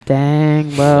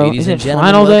Dang, bro. Ladies Is and it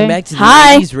gentlemen, final welcome day? back to the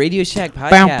Hi. 80s Radio Shack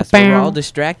podcast, where we're all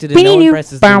distracted and no one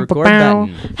presses the record button.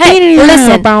 Hey,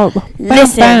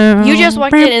 listen. You just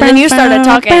walked in and then you started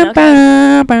talking. Okay,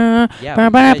 Yeah, but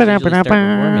you guys usually start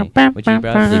before me, which you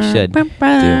probably should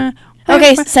do.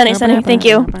 okay, Sunny, thank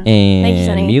you. And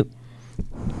Sunny. mute.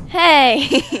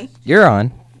 Hey. You're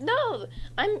on. No,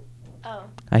 I'm. Oh.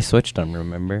 I switched them,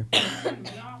 remember?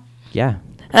 Yeah.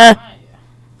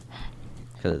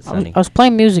 Because it's sunny. I was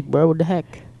playing music, bro. What the heck?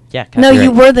 Yeah, No, you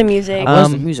copyright. were the music. I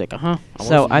was the Um, music,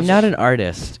 So, I'm not an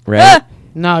artist, right?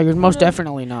 No, you're most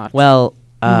definitely not. Well,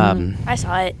 I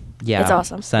saw it. yeah. It's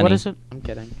awesome. Sunny. What is it? I'm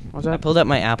kidding. What's I that? pulled up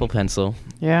my Apple Pencil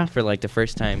Yeah. for like the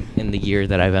first time in the year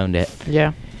that I've owned it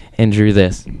Yeah. and drew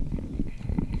this.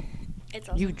 It's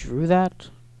awesome. You drew that?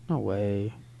 No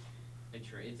way.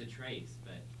 It's a trace,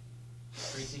 but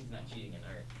tracing's not cheating in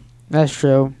art. That's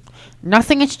true.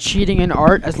 Nothing is cheating in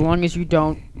art as long as you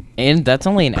don't And that's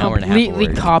only an hour and a half. completely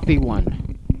of work. copy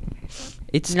one.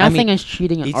 It's Nothing I mean, is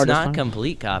cheating in It's art. as not long-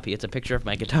 complete copy. It's a picture of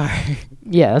my guitar.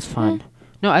 Yeah, that's fine.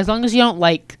 No, as long as you don't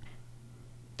like.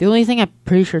 The only thing I'm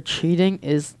pretty sure cheating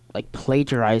is like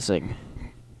plagiarizing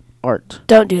art.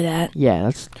 Don't do that. Yeah,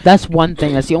 that's one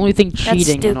thing. That's the only thing That's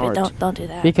cheating in stupid. art. Don't do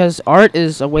that. Because art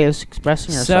is a way of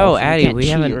expressing yourself. So, and you Addie, can't we cheat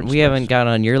or haven't express. got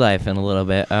on your life in a little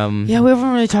bit. Yeah, we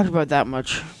haven't really talked about that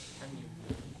much.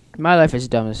 My life is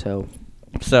dumb as hell.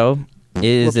 So,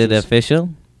 is it Whoopsies. official?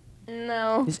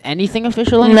 No. Is anything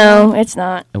official anymore? No, it's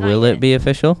not. Will it be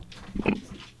official?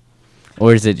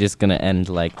 Or is it just gonna end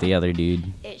like the other dude?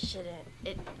 It shouldn't.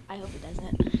 I hope it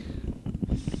doesn't.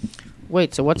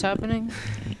 Wait, so what's happening?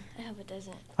 I hope it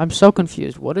doesn't. I'm so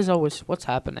confused. What's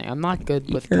happening? I'm not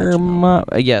good with catching up.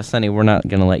 Yeah, Sonny, we're not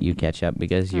gonna let you catch up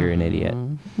because you're an idiot.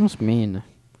 That's mean.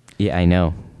 Yeah, I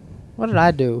know. What did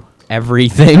I do?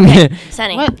 Everything.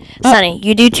 Sunny. What? Sunny,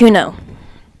 you do too know.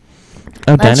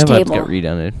 Oh, Lunch Dinobots table. got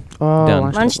redone. Oh,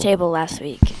 Done. Lunch table last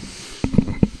week.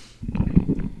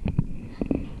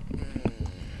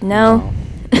 No.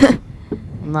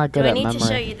 I'm not Do good I at need memory. to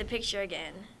show you the picture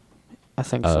again? I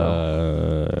think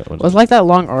so. What Was it like that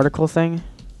long article thing?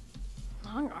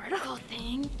 Long article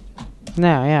thing.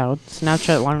 No, yeah.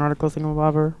 Snapchat long article thing with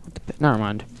Bobber. Never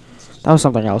mind. That was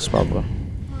something else, probably.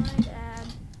 My dad.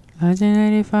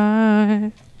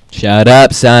 1985. Shut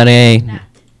up, Sonny.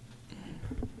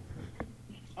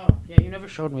 Oh, yeah, you never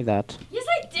showed me that. Yes,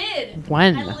 I did.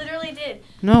 When? I literally did.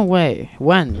 No way.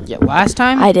 When? Yeah, last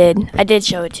time? I did. I did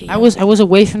show it to you. I was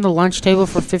away from the lunch table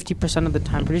for 50% of the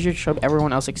time. Pretty sure it showed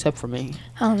everyone else except for me.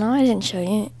 Oh no, I didn't show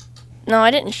you. No,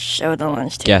 I didn't show the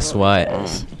lunch table. Guess what?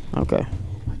 because Okay.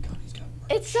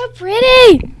 It's so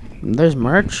pretty. There's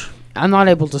merch. I'm not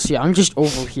able to see. I'm just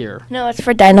over here. No, it's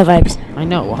for Dino Vibes. I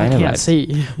know. I Dino can't vibes.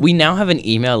 see. We now have an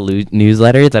email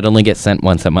newsletter that only gets sent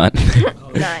once a month.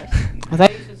 Nice. I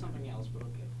thought you said something else, but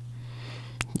okay.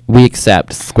 We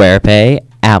accept Square Pay,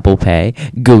 Apple Pay,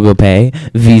 Google Pay,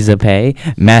 Visa Pay,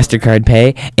 MasterCard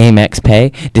Pay, Amex Pay,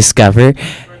 Discover,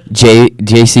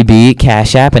 JCB,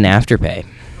 Cash App, and Afterpay.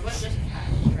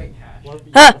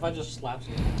 Huh. If I just slap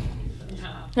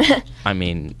I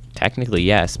mean, technically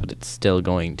yes, but it's still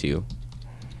going to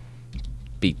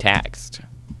be taxed.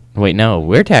 Wait, no,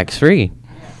 we're tax-free.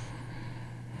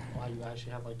 Wow, you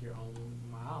actually have like your own.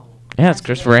 Wow. Yeah, it's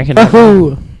just ranking.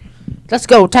 Woohoo! Let's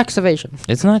go. Tax evasion.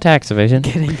 It's not tax evasion.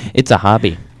 Kidding. It's a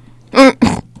hobby.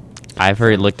 I've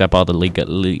already looked up all the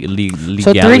legality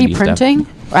So 3D stuff. printing?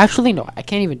 Actually, no. I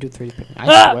can't even do 3D printing.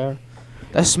 I swear.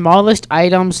 The smallest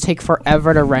items take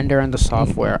forever to render in the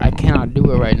software. I cannot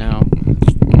do it right now.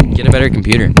 Get a better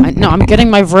computer. No, I'm getting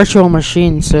my virtual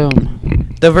machine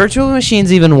soon. The virtual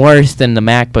machine's even worse than the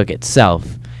MacBook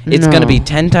itself. It's going to be No.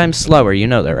 10 times slower. You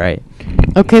know that, right?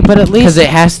 Okay, but at least. Because it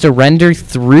has to render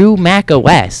through Mac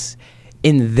OS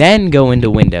and then go into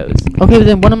Windows. Okay, but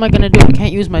then what am I gonna do? I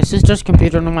can't use my sister's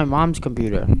computer nor my mom's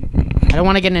computer. I don't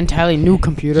want to get an entirely new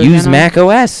computer. Use can I? Mac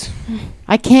OS.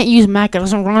 I can't use Mac. It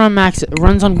doesn't run on Macs. It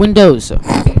runs on Windows.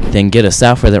 Then get a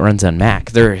software that runs on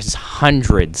Mac. There's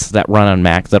hundreds that run on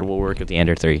Mac that will work with the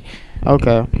Ender 3.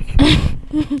 Okay.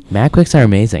 MacBooks are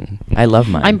amazing. I love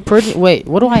mine. I'm pretty. Wait,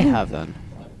 what do I have then?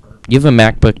 You have a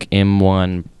MacBook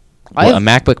M1. I Well, a have-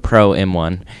 MacBook Pro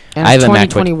M1. And I have a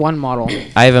 2021 model.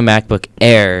 I have a MacBook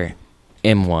Air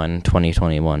M1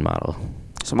 2021 model.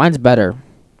 So mine's better.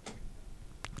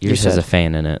 Yours has said. a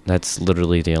fan in it. That's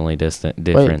literally the only Wait,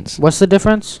 difference. what's the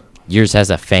difference? Yours has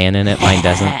a fan in it. Mine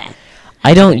doesn't.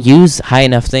 I don't use high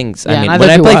enough things. Yeah, I mean, neither when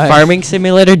I do play I. Farming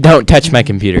Simulator, don't touch my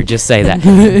computer. Just say that.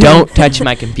 Don't touch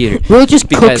my computer. We'll just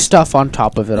cook Because- stuff on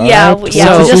top of it. Yeah, alright? yeah.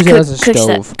 So- We'll Just just use it cook, as a cook,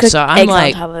 stove. cook So I'm eggs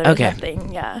like, on top of it okay. or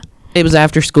something. Yeah. It was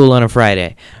after school on a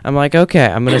Friday. I'm like, okay,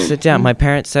 I'm going to sit down. My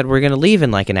parents said we're going to leave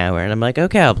in like an hour. And I'm like,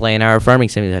 okay, I'll play an hour of Farming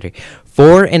Simulator.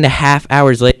 4.5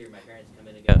 hours later, my parents come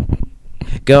in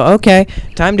and go, okay,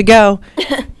 time to go.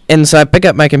 And so I pick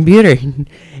up my computer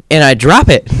and I drop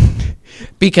it.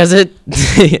 Because it,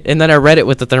 and then I read it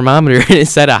with the thermometer, and it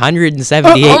said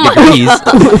 178 degrees.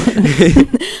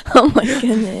 Oh my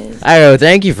goodness. I go,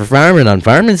 thank you for farming on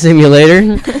Farming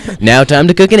Simulator. Now time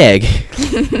to cook an egg.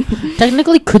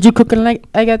 Technically, could you cook an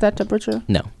egg at that temperature?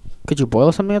 No. Could you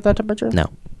boil something at that temperature? No.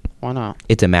 Why not?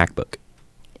 It's a MacBook.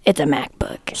 It's a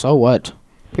MacBook. So what?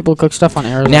 People cook stuff on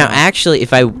Arizona. Now, actually,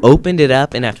 if I opened it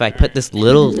up and if I put this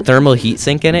little thermal heat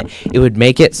sink in it, it would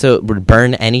make it so it would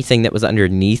burn anything that was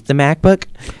underneath the MacBook.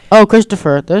 Oh,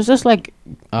 Christopher, there's this like,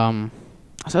 I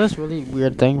saw this really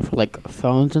weird thing for like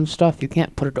phones and stuff. You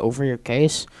can't put it over your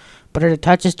case, but it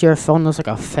attaches to your phone. There's like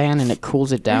a fan and it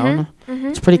cools it down.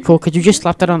 It's pretty cool. Could you just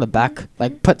slap that on the back?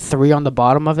 Like put 3 on the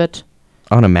bottom of it?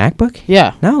 On a MacBook?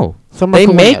 Yeah. No. Thermal They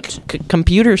cooling make it.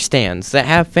 computer stands that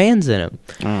have fans in them.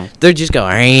 Oh. They're just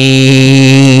going,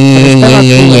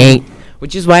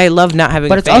 which is why I love not having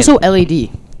But a it's fan. also LED.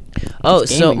 Oh,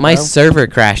 It's so gaming, my bro. server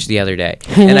crashed the other day,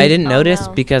 and I didn't Oh, notice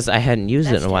no. because I hadn't used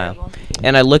it That's in a while. terrible.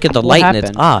 And I look at the What light and it's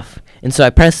happened? off, and so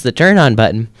I press the turn on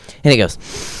button, and it goes.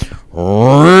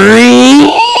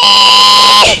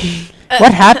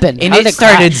 What happened? And How did it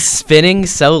started crash? spinning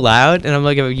so loud, and I'm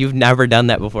like, you've never done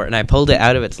that before. And I pulled it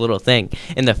out of its little thing,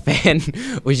 and the fan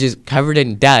was just covered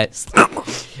in dust.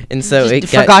 And so it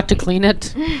Just got. forgot to clean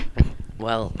it.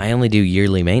 Well, I only do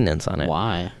yearly maintenance on it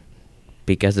Why?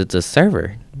 because it's a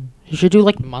server. You should do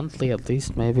like monthly at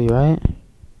least, maybe, right?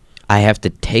 I have to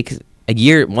take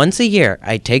once a year,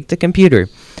 I take the computer,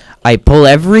 I pull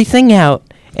everything out,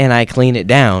 and I clean it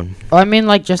down. Oh, I mean,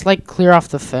 like, just, like, clear off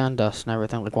the fan dust and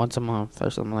everything, like, once a month or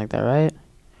something like that, right?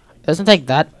 It doesn't take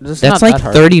that. It's That's not like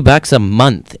that hard. $30 a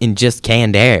month in just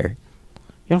canned air.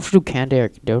 You don't have to do canned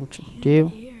air, don't you? Do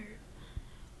you?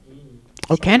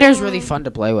 Oh, canned air is really fun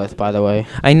to play with, by the way.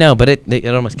 I know, but it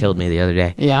almost killed me the other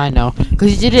day. Yeah, I know.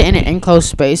 Because you did it in an enclosed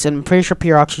space, and I'm pretty sure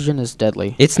pure oxygen is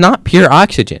deadly. It's not pure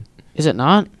oxygen. Is it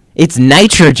not? It's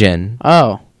nitrogen.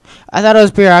 Oh. I thought it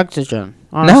was pure oxygen,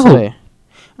 honestly.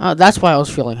 Oh, that's why I was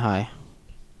feeling high.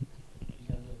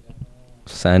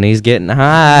 Sonny's getting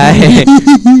high.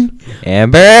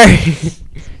 Amber.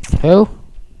 Who?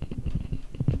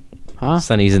 Huh?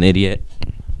 Sonny's an idiot.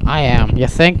 I am. You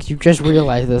think? You just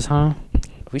realized this, huh?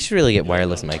 We should really get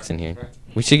wireless mics in here.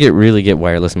 We should get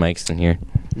wireless mics in here.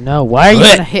 No, why are you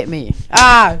Blech. gonna hit me?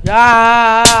 Ah!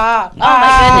 Ah! Oh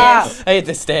my goodness. I hate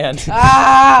to stand.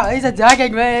 Ah! He's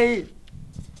attacking me!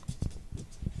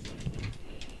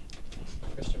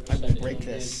 Break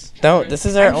this. Don't. This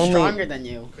is our I'm only. stronger than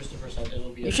you. Christopher said it'll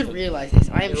be You should realize this.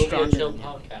 I am it'll be a stronger chill than you.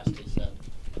 podcast, he said.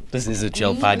 This is a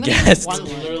chill I'm using podcast. one We're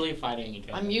leg. literally fighting each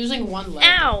other. I'm using one leg.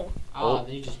 Ow. Oh,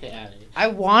 then you just hit at it. I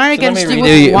want So let against me you redo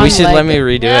with you. one We should leg. let me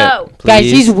redo No. it. Guys,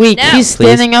 Please. he's weak. No. He's Please.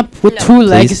 standing up with No. 2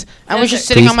 legs. Please. I was No, just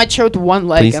sitting Please. on my chair with 1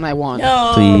 leg, Please. and I won.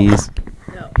 No. Please.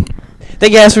 No.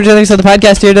 Thank you guys for joining us on the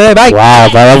podcast here today. Bye. Wow,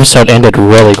 that episode ended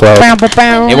really quick. Bow, bow,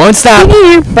 bow. It won't stop.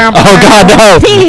 Bow, bow, Oh bow. god, no!